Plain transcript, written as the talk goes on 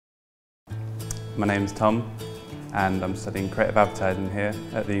My name's Tom and I'm studying creative advertising here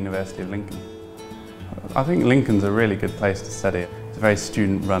at the University of Lincoln. I think Lincoln's a really good place to study. It's a very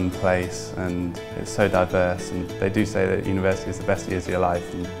student-run place and it's so diverse, and they do say that university is the best years of your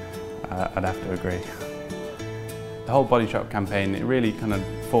life, and I'd have to agree. The whole Body Shop campaign, it really kind of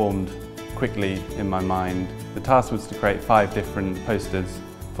formed quickly in my mind. The task was to create 5 different posters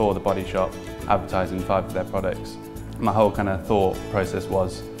for the Body Shop, advertising 5 of their products. My whole kind of thought process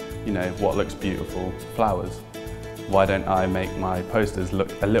was, you know, what looks beautiful? Flowers. Why don't I make my posters look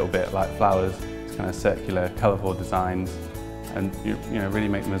a little bit like flowers? It's kind of circular, colourful designs, and you know, really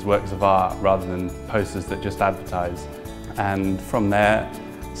make them as works of art rather than posters that just advertise. And from there,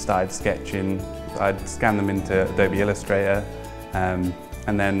 started sketching. I'd scan them into Adobe Illustrator, and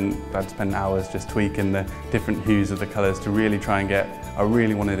then I'd spend hours just tweaking the different hues of the colours to really try and get, I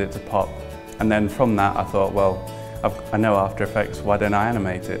really wanted it to pop. And then from that I thought, well, I know After Effects, why don't I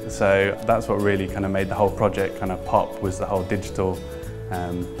animate it? So that's what really kind of made the whole project kind of pop, was the whole digital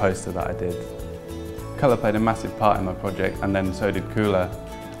poster that I did. Colour played a massive part in my project, and then so did Cooler.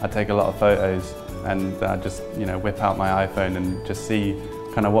 I take a lot of photos and I just, you know, whip out my iPhone and just see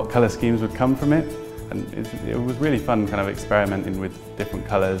kind of what colour schemes would come from it. And it was really fun kind of experimenting with different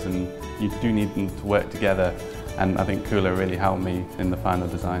colours, and you do need them to work together, and I think Cooler really helped me in the final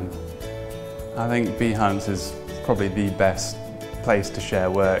design. I think Behance is probably the best place to share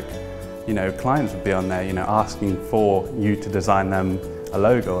work. You know, clients would be on there, you know, asking for you to design them a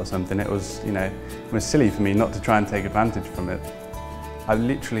logo or something. It was, you know, it was silly for me not to try and take advantage from it. I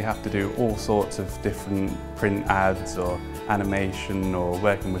literally have to do all sorts of different print ads or animation or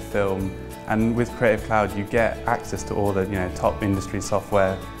working with film. And with Creative Cloud, you get access to all the, you know, top industry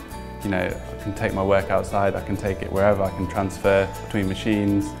software. You know, I can take my work outside, I can take it wherever, I can transfer between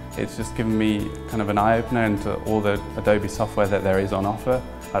machines. It's just given me kind of an eye-opener into all the Adobe software that there is on offer.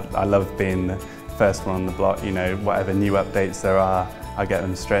 I love being the first one on the block. You know, whatever new updates there are, I get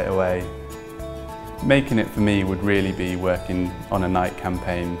them straight away. Making it for me would really be working on a night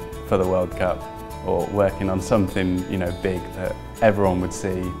campaign for the World Cup, or working on something, you know, big that everyone would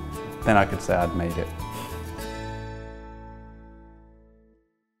see. Then I could say I'd made it.